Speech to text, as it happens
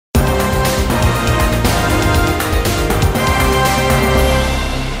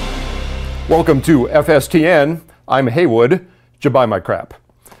Welcome to FSTN. I'm Haywood. Did you buy my crap?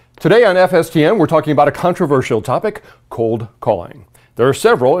 Today on FSTN, we're talking about a controversial topic, cold calling. There are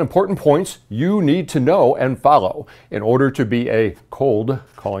several important points you need to know and follow in order to be a cold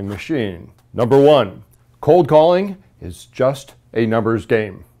calling machine. Number one, cold calling is just a numbers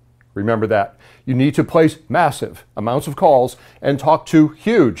game. Remember that. You need to place massive amounts of calls and talk to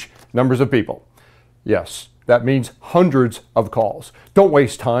huge numbers of people. Yes, that means hundreds of calls. Don't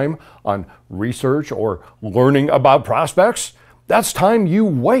waste time on research or learning about prospects. That's time you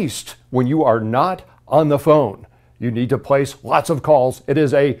waste when you are not on the phone. You need to place lots of calls. It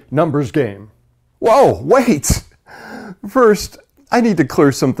is a numbers game. Whoa, wait. First, I need to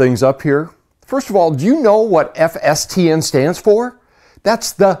clear some things up here. First of all, do you know what FSTN stands for?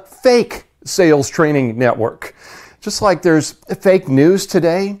 That's the Fake Sales Training Network. Just like there's fake news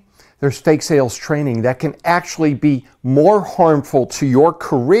today, there's fake sales training that can actually be more harmful to your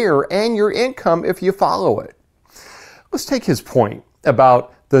career and your income if you follow it. Let's take his point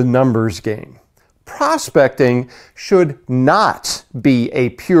about the numbers game. Prospecting should not be a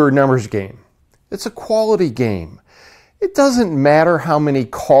pure numbers game. It's a quality game. It doesn't matter how many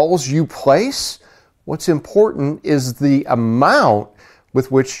calls you place. What's important is the amount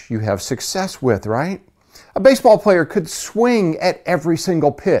with which you have success with, right? A baseball player could swing at every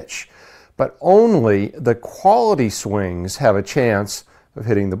single pitch, but only the quality swings have a chance of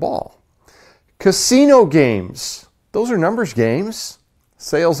hitting the ball. Casino games, those are numbers games.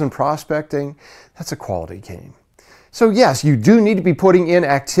 Sales and prospecting, that's a quality game. So yes, you do need to be putting in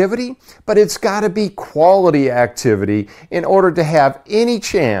activity, but it's got to be quality activity in order to have any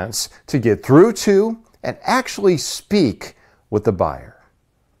chance to get through to and actually speak with the buyer.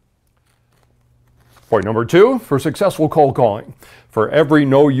 Point number two, for successful cold calling. For every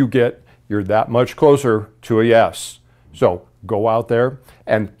no you get, you're that much closer to a yes. So go out there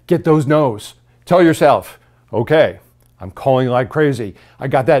and get those no's. Tell yourself, okay, I'm calling like crazy. I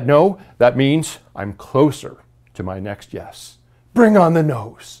got that no. That means I'm closer to my next yes. Bring on the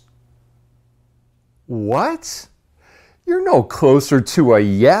no's. What? You're no closer to a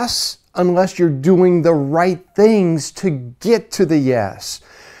yes unless you're doing the right things to get to the yes.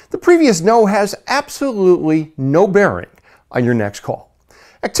 The previous no has absolutely no bearing on your next call.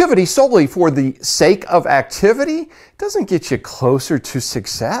 Activity solely for the sake of activity doesn't get you closer to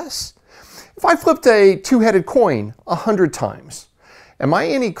success. If I flipped a two-headed coin 100 times, am I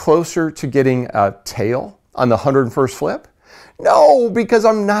any closer to getting a tail on the 101st flip? No, because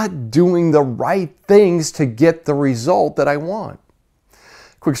I'm not doing the right things to get the result that I want.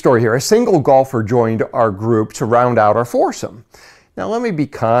 Quick story here. A single golfer joined our group to round out our foursome. Now let me be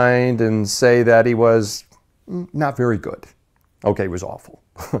kind and say that he was not very good. Okay, he was awful.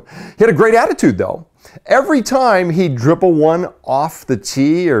 He had a great attitude though. Every time he'd dribble one off the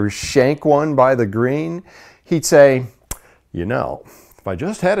tee or shank one by the green, he'd say, you know, if I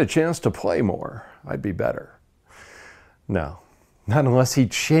just had a chance to play more, I'd be better. No, not unless he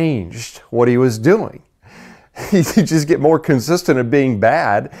changed what he was doing. He'd just get more consistent at being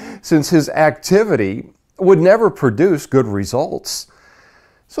bad since his activity would never produce good results.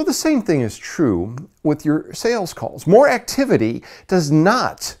 So the same thing is true with your sales calls. More activity does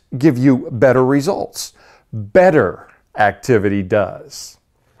not give you better results. Better activity does.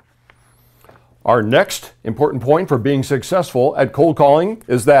 Our next important point for being successful at cold calling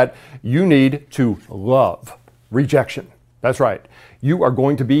is that you need to love rejection. That's right. You are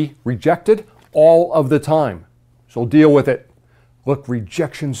going to be rejected all of the time. So deal with it. Look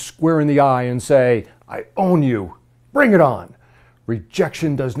rejection square in the eye and say, I own you. Bring it on.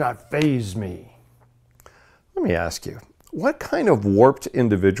 Rejection does not faze me. Let me ask you, what kind of warped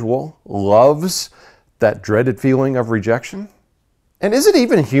individual loves that dreaded feeling of rejection? And is it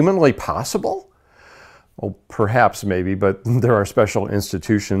even humanly possible? Well, perhaps maybe, but there are special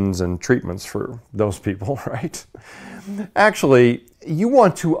institutions and treatments for those people, right? Actually, you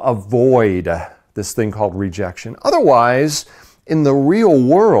want to avoid this thing called rejection. Otherwise, in the real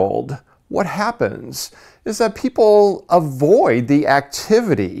world, what happens is that people avoid the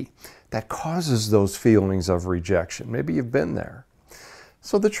activity that causes those feelings of rejection. Maybe you've been there.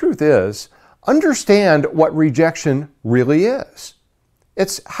 So the truth is, understand what rejection really is.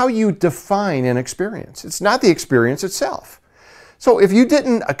 It's how you define an experience. It's not the experience itself. So if you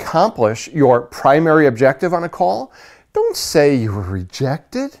didn't accomplish your primary objective on a call, don't say you were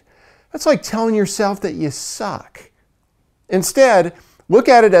rejected. That's like telling yourself that you suck. Instead, look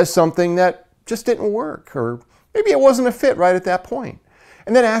at it as something that just didn't work, or maybe it wasn't a fit right at that point.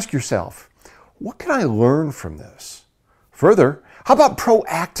 And then ask yourself, what can I learn from this? Further, How about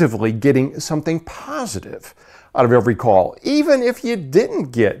proactively getting something positive out of every call, even if you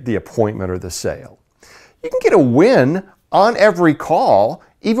didn't get the appointment or the sale? You can get a win on every call,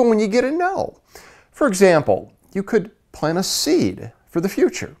 even when you get a no. For example, you could plant a seed for the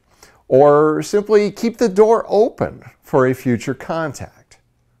future, or simply keep the door open for a future contact.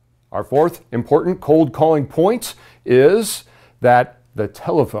 Our fourth important cold calling point is that the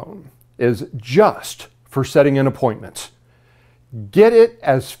telephone is just for setting an appointment. Get it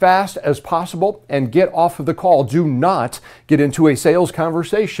as fast as possible and get off of the call. Do not get into a sales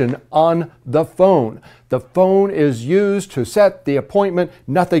conversation on the phone. The phone is used to set the appointment,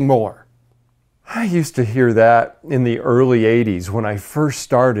 nothing more. I used to hear that in the early 80s when I first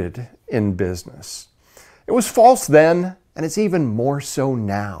started in business. It was false then, and it's even more so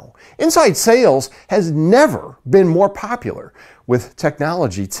now. Inside sales has never been more popular with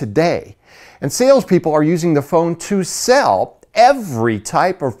technology today. And salespeople are using the phone to sell every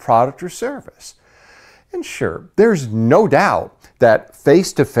type of product or service. And sure, there's no doubt that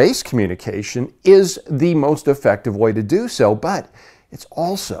face-to-face communication is the most effective way to do so, but it's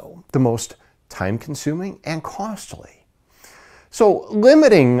also the most time-consuming and costly. So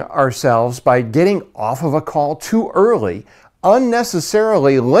limiting ourselves by getting off of a call too early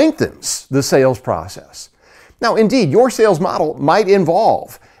unnecessarily lengthens the sales process. Now, indeed, your sales model might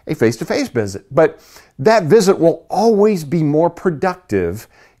involve a face-to-face visit, but that visit will always be more productive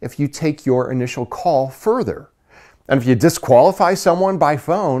if you take your initial call further. And if you disqualify someone by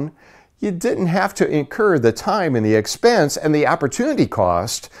phone, you didn't have to incur the time and the expense and the opportunity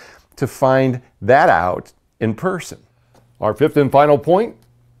cost to find that out in person. Our fifth and final point,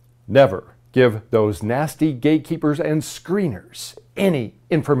 never give those nasty gatekeepers and screeners any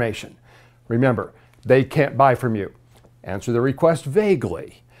information. Remember, they can't buy from you. Answer the request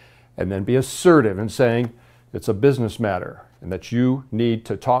vaguely, and then be assertive in saying it's a business matter and that you need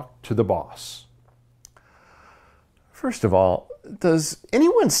to talk to the boss. First of all, does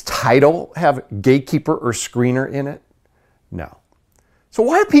anyone's title have gatekeeper or screener in it? No. So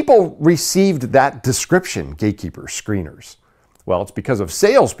why have people received that description, gatekeeper, screeners? Well, it's because of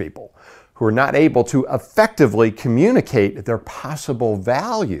salespeople who are not able to effectively communicate their possible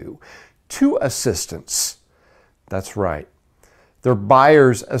value to assistants. That's right. They're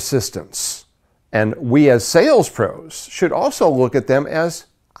buyer's assistants. And we as sales pros should also look at them as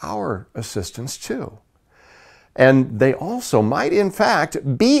our assistants too. And they also might in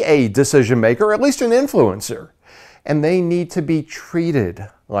fact be a decision maker, or at least an influencer. And they need to be treated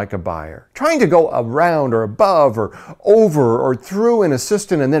like a buyer. Trying to go around or above or over or through an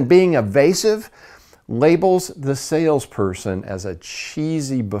assistant and then being evasive labels the salesperson as a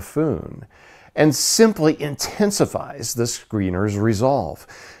cheesy buffoon and simply intensifies the screener's resolve.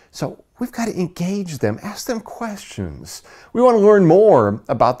 So we've got to engage them, ask them questions. We want to learn more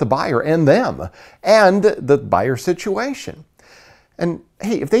about the buyer and them and the buyer situation. And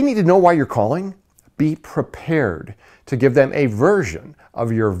hey, if they need to know why you're calling, be prepared to give them a version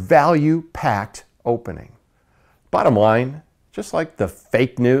of your value-packed opening. Bottom line, just like the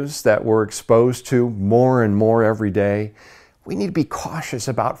fake news that we're exposed to more and more every day, we need to be cautious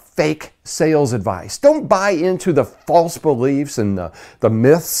about fake sales advice. Don't buy into the false beliefs and the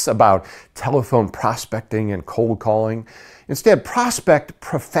myths about telephone prospecting and cold calling. Instead, prospect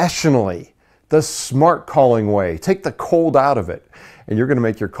professionally, the smart calling way. Take the cold out of it, and you're going to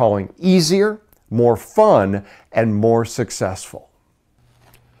make your calling easier, more fun, and more successful.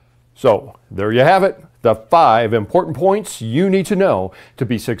 So, there you have it, the 5 important points you need to know to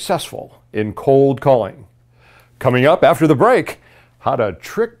be successful in cold calling. Coming up after the break, how to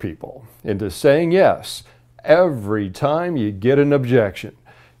trick people into saying yes every time you get an objection.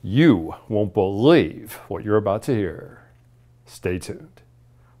 You won't believe what you're about to hear. Stay tuned.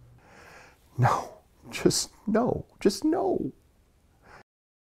 No, just no.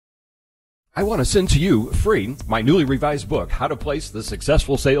 I want to send to you free my newly revised book, How to Place the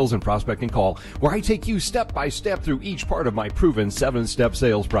Successful Sales and Prospecting Call, where I take you step by step through each part of my proven 7-step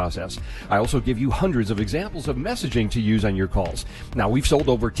sales process. I also give you hundreds of examples of messaging to use on your calls. Now, we've sold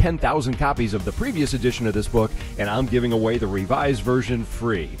over 10,000 copies of the previous edition of this book, and I'm giving away the revised version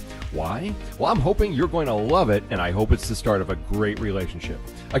free. Why? Well, I'm hoping you're going to love it, and I hope it's the start of a great relationship.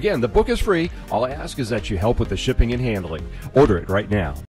 Again, the book is free. All I ask is that you help with the shipping and handling. Order it right now.